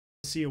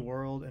see a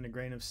world in a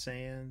grain of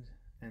sand,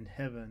 and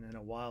heaven in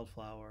a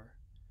wildflower.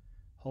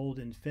 Hold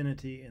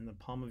infinity in the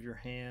palm of your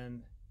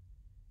hand,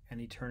 and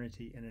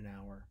eternity in an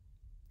hour.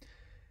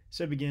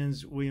 So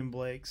begins William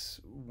Blake's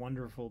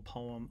wonderful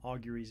poem,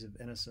 Auguries of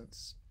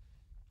Innocence.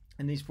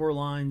 And these 4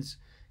 lines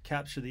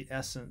capture the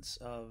essence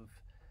of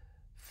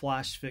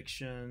flash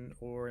fiction,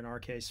 or in our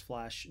case,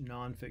 flash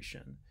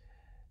nonfiction,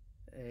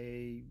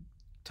 a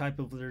type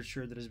of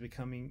literature that is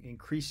becoming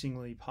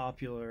increasingly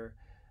popular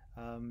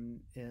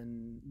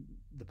in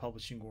the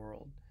publishing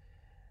world.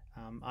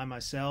 I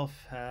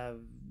myself have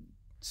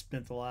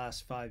spent the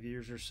last 5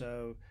 years or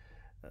so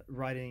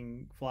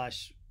writing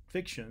flash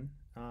fiction,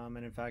 and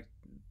in fact,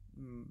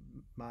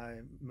 my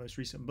most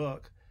recent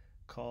book,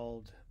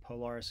 called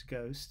Polaris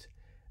Ghost,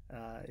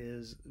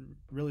 is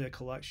really a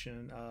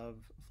collection of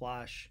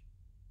flash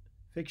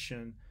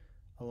fiction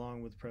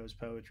along with prose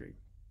poetry.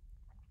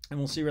 And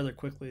we'll see rather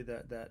quickly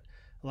that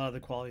a lot of the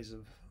qualities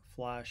of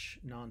flash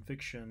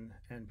nonfiction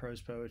and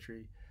prose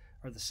poetry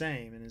are the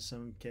same, and in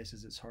some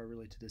cases it's hard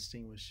really to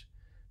distinguish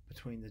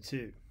between the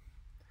two.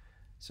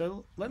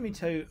 So let me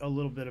tell you a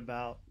little bit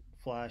about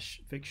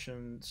flash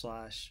fiction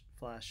slash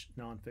flash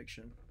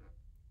nonfiction.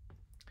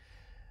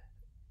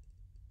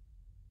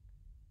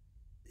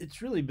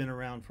 It's really been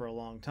around for a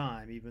long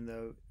time, even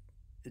though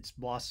it's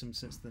blossomed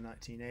since the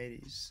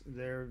 1980s.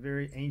 There are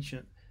very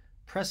ancient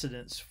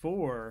precedents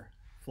for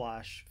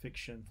flash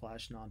fiction,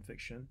 flash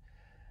nonfiction.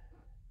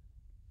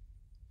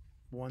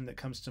 One that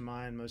comes to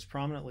mind most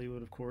prominently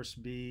would, of course,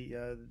 be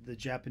the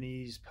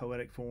Japanese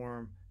poetic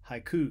form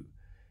haiku,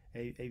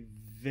 a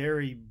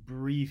very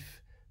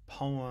brief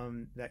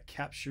poem that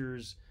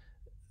captures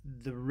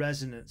the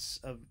resonance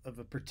of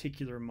a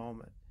particular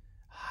moment,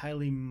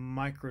 highly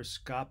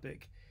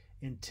microscopic,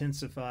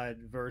 intensified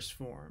verse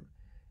form.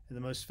 And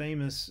the most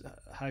famous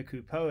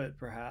haiku poet,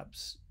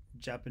 perhaps,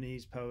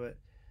 Japanese poet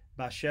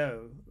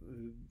Basho,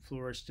 who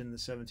flourished in the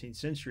 17th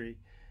century,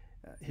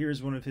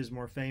 here's one of his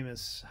more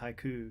famous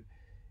haiku.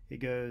 It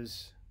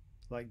goes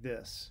like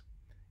this: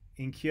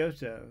 In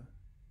Kyoto,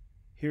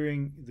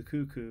 hearing the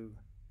cuckoo,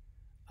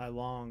 I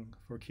long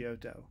for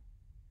Kyoto.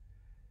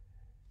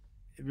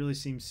 It really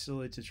seems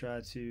silly to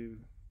try to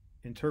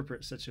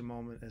interpret such a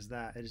moment as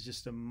that. It is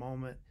just a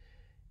moment.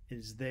 It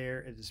is there,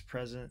 it is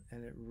present,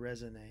 and it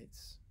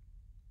resonates.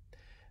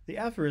 The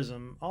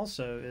aphorism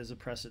also is a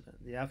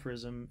precedent. The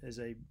aphorism is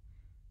a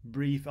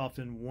brief,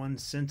 often one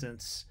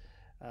sentence,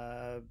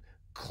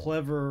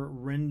 clever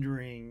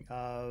rendering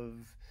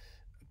of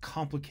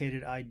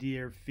complicated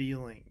idea or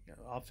feeling,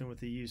 often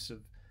with the use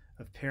of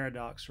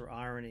paradox or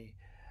irony.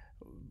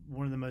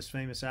 One of the most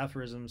famous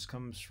aphorisms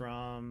comes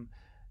from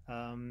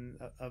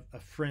a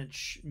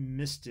French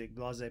mystic,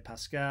 Blaise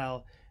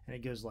Pascal, and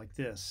it goes like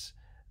this: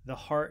 the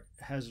heart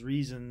has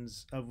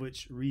reasons of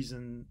which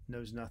reason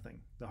knows nothing.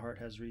 The heart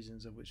has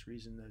reasons of which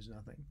reason knows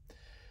nothing.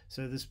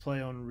 So this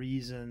play on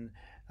reason,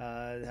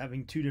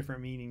 having 2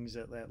 different meanings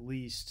at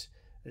least,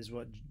 is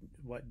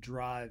what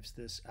drives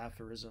this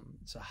aphorism.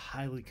 It's a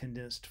highly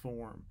condensed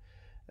form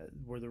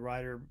where the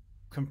writer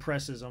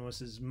compresses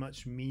almost as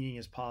much meaning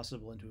as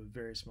possible into a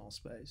very small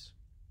space.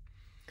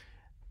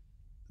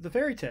 The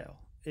fairy tale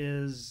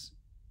is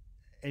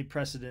a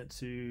precedent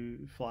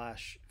to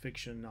flash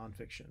fiction,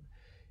 nonfiction.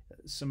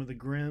 Some of the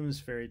Grimm's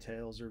fairy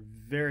tales are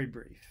very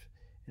brief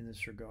in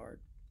this regard.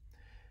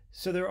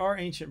 So there are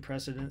ancient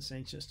precedents.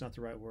 Ancient's not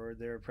the right word.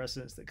 There are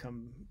precedents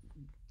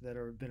that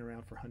have been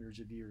around for hundreds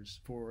of years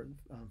for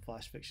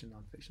flash fiction,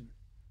 nonfiction.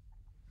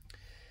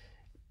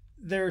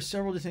 There are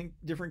several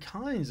different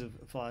kinds of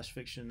flash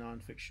fiction,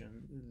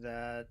 nonfiction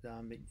that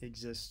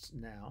exist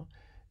now.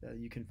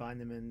 You can find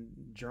them in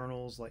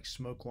journals like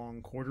Smoke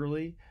Long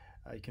Quarterly.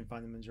 You can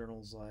find them in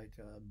journals like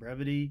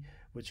Brevity,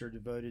 which are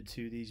devoted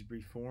to these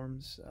brief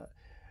forms.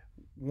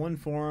 One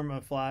form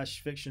of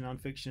flash fiction,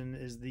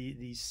 nonfiction, is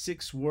the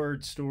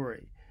 6-word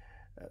story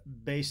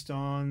based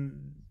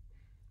on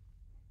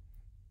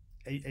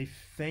a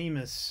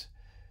famous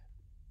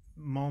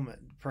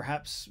moment,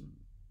 perhaps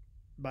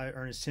by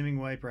Ernest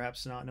Hemingway,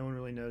 perhaps not. No one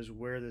really knows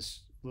where this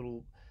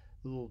little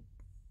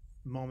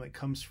moment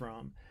comes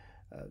from.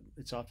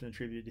 It's often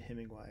attributed to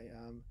Hemingway.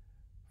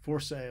 For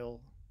sale,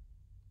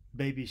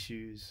 baby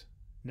shoes,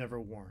 never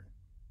worn.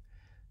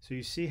 So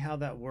you see how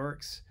that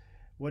works.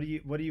 What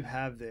do you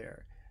have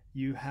there?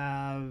 You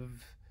have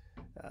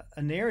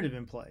a narrative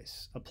in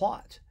place. A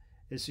plot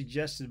is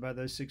suggested by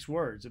those 6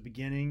 words: a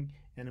beginning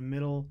and a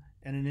middle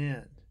and an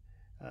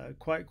end.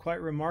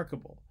 Quite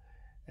remarkable.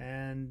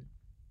 And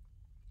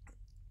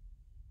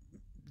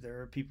there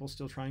are people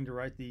still trying to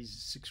write these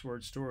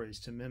 6-word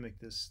stories to mimic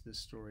this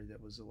story that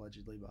was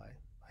allegedly by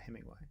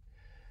Hemingway.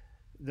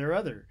 There are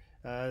other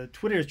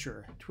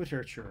Twitterature,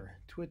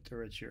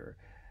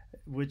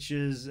 which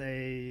is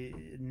a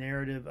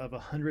narrative of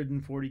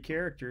 140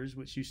 characters,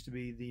 which used to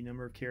be the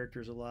number of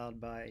characters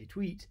allowed by a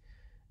tweet.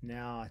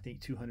 Now I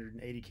think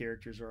 280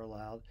 characters are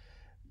allowed.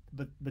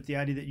 But the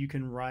idea that you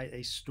can write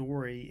a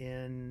story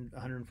in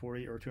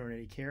 140 or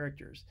 280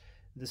 characters,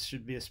 this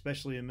should be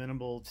especially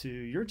amenable to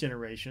your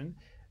generation,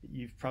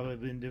 You've probably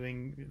been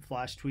doing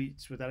flash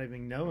tweets without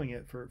even knowing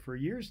it for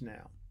years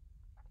now.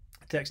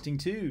 Texting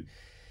too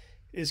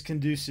is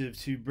conducive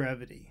to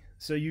brevity.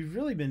 So you've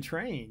really been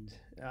trained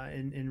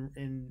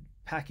in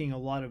packing a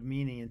lot of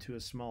meaning into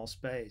a small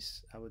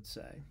space, I would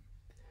say.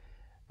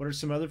 What are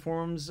some other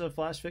forms of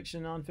flash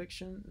fiction,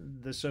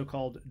 nonfiction? The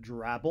so-called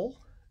drabble,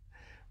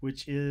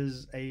 which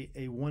is a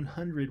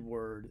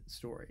 100-word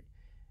story.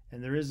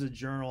 And there is a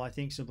journal, I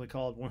think, simply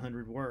called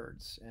 100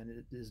 Words, and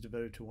it is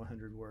devoted to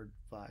 100-word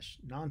flash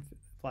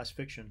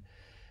fiction.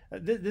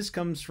 This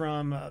comes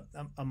from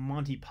a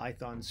Monty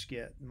Python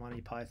skit.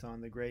 Monty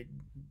Python, the great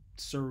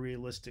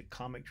surrealistic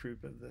comic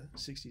troupe of the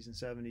 60s and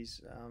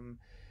 70s.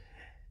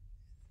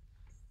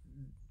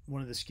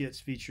 One of the skits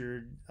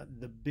featured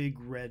the Big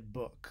Red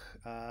Book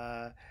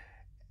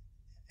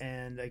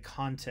and a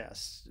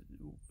contest,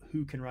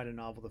 who can write a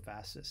novel the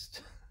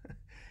fastest.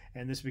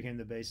 And this became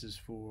the basis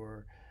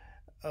for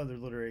other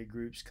literary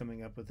groups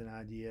coming up with an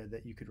idea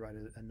that you could write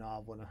a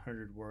novel in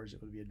 100 words.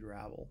 It would be a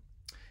drabble.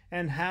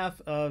 And half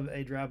of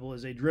a drabble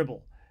is a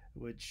dribble,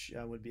 which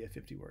would be a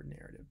 50-word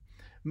narrative.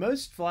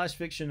 Most flash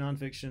fiction,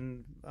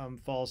 nonfiction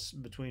falls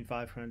between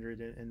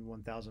 500 and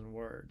 1,000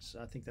 words.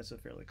 I think that's a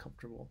fairly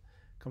comfortable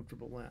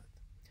length.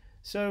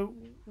 So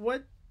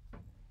what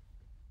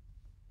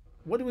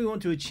do we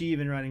want to achieve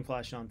in writing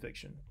flash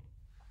nonfiction?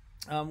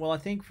 Well, I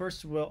think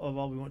first of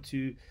all we want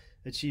to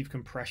achieve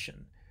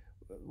compression.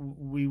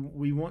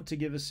 We want to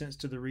give a sense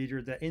to the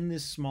reader that in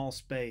this small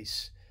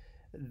space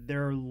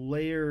there are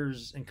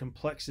layers and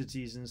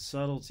complexities and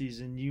subtleties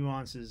and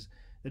nuances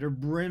that are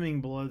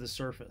brimming below the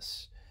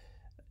surface.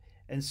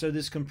 And so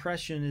this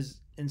compression is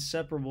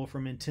inseparable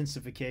from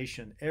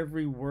intensification.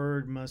 Every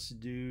word must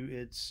do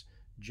its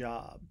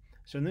job.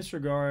 So in this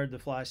regard, the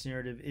flash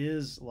narrative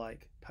is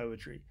like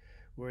poetry,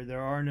 where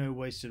there are no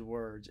wasted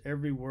words.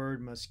 Every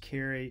word must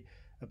carry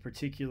a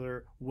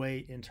particular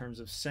weight in terms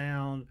of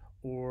sound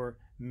or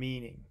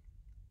meaning.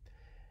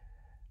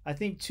 I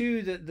think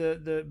too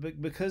that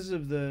because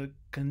of the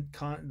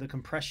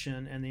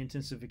compression and the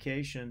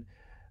intensification,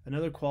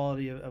 another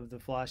quality of the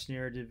flash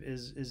narrative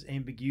is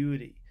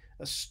ambiguity,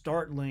 a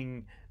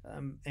startling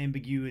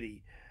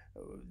ambiguity,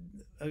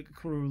 a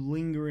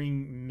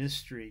lingering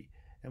mystery.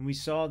 And we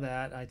saw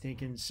that, I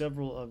think, in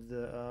several of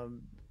the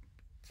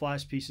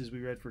flash pieces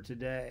we read for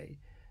today.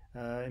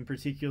 In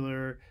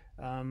particular,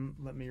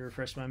 let me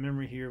refresh my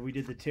memory here. We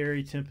did the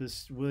Terry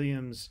Tempest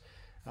Williams,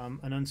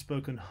 An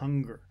Unspoken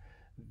Hunger.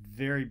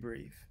 Very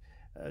brief,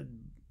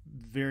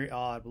 very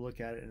odd. We'll look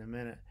at it in a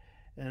minute.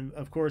 And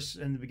of course,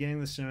 in the beginning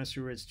of the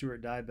semester, we read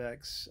Stuart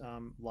Dybek's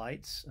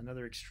Lights,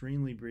 another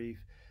extremely brief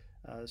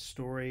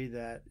story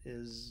that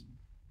is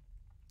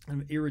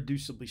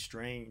irreducibly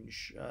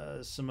strange.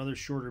 Some other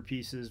shorter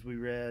pieces we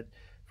read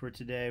for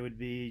today would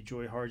be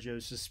Joy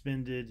Harjo's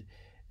Suspended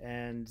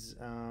and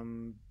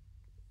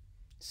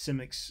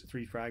Simic's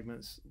Three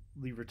Fragments,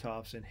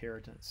 Levertov's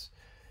Inheritance.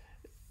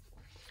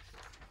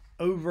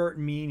 Overt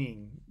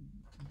meaning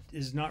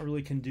is not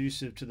really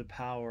conducive to the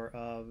power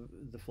of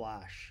the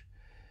flash.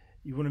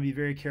 You want to be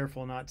very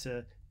careful not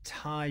to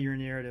tie your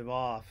narrative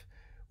off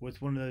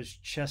with one of those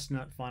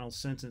chestnut final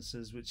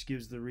sentences which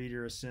gives the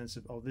reader a sense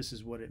of, oh, this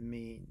is what it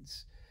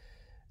means.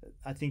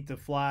 I think the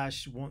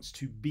flash wants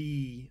to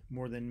be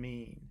more than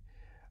mean.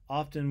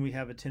 Often we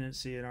have a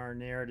tendency in our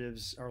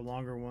narratives, our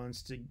longer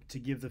ones, to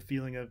give the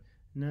feeling of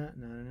na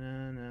na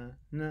na na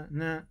na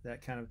na,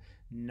 that kind of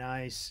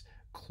nice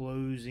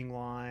closing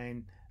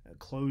line,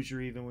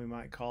 closure even we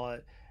might call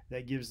it,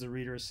 that gives the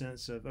reader a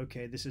sense of,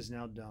 okay, this is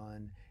now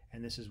done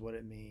and this is what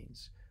it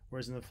means.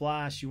 Whereas in the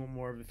flash, you want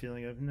more of a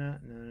feeling of na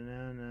na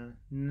na na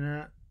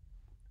na,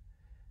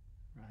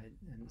 right?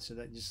 And so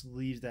that just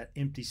leaves that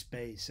empty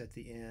space at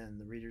the end.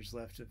 The reader's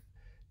left to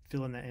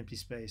fill in that empty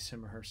space,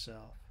 him or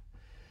herself.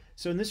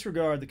 So in this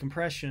regard, the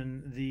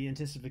compression, the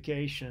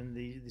intensification,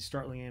 the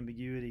startling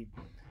ambiguity,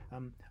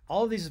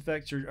 all of these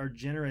effects are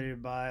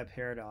generated by a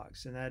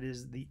paradox, and that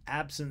is the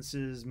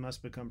absences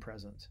must become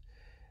present.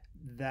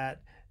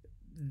 That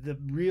the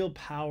real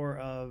power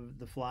of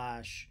the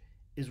flash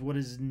is what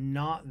is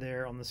not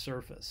there on the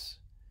surface,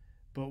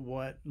 but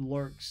what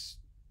lurks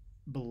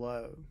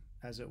below,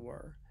 as it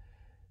were.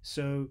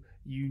 So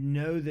you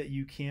know that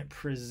you can't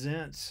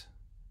present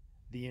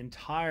the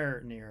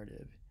entire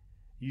narrative.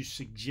 You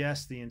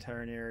suggest the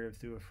entire narrative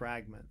through a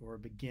fragment or a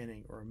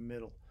beginning or a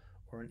middle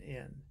or an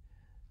end.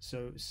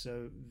 So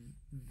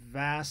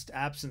vast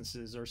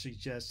absences are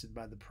suggested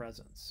by the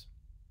presence.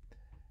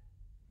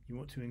 You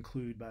want to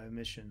include by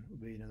omission would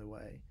be another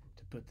way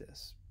to put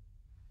this.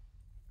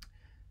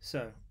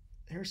 So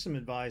here's some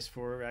advice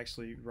for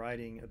actually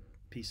writing a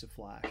piece of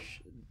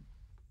flash.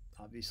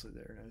 Obviously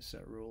there are no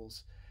set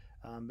rules,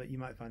 but you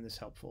might find this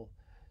helpful.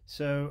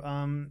 So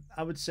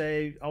I would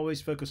say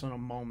always focus on a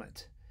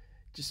moment.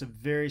 Just a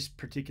very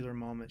particular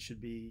moment should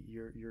be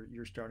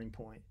your starting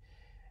point.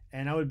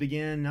 And I would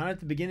begin not at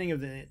the beginning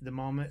of the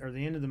moment or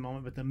the end of the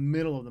moment, but the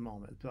middle of the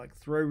moment. Like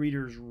throw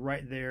readers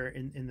right there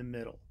in the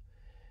middle.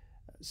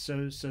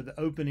 So the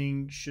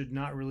opening should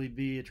not really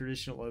be a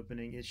traditional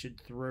opening. It should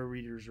throw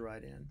readers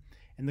right in.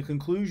 And the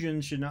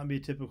conclusion should not be a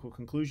typical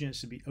conclusion. It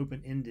should be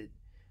open-ended,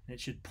 and it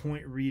should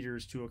point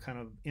readers to a kind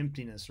of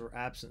emptiness or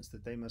absence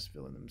that they must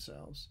fill in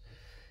themselves.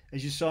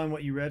 As you saw in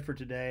what you read for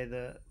today,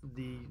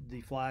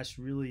 the flash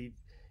really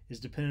is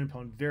dependent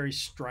upon very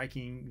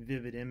striking,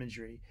 vivid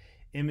imagery,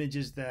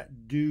 images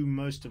that do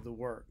most of the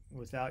work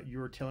without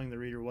your telling the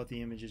reader what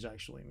the images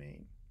actually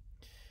mean.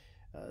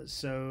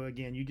 So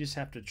again, you just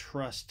have to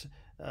trust.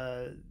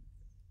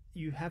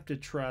 You have to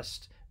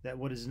trust that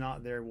what is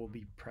not there will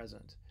be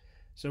present.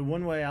 So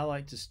one way I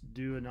like to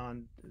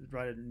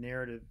write a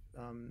narrative,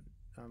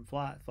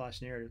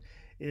 flash narrative,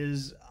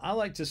 is I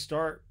like to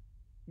start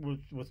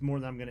with more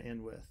than I'm going to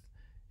end with.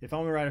 If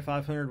I'm going to write a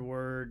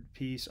 500-word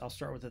piece, I'll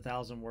start with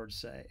 1,000 words,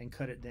 say, and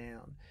cut it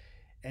down,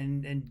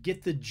 and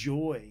get the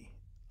joy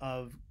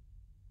of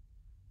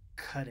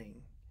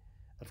cutting,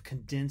 of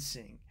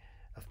condensing,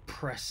 of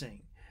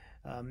pressing.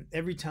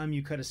 Every time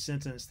you cut a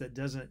sentence that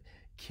doesn't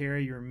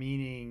carry your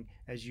meaning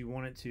as you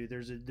want it to,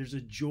 there's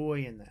a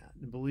joy in that.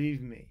 And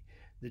believe me,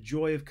 the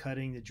joy of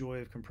cutting, the joy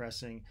of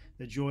compressing,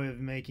 the joy of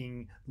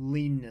making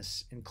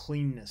leanness and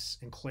cleanness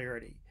and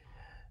clarity.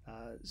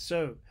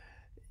 So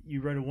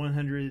you wrote a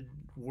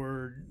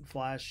 100-word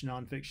flash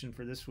nonfiction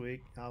for this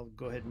week. I'll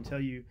go ahead and tell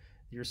you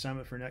your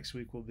assignment for next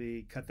week will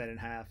be cut that in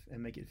half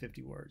and make it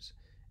 50 words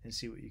and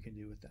see what you can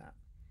do with that.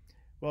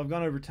 Well, I've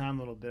gone over time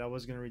a little bit. I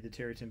was going to read the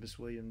Terry Tempest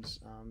Williams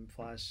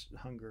Flash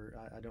Hunger.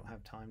 I don't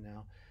have time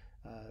now.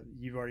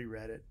 You've already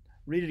read it.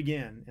 Read it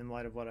again in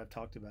light of what I've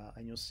talked about,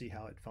 and you'll see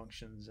how it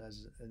functions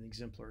as an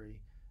exemplary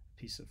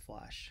piece of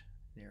flash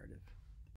narrative.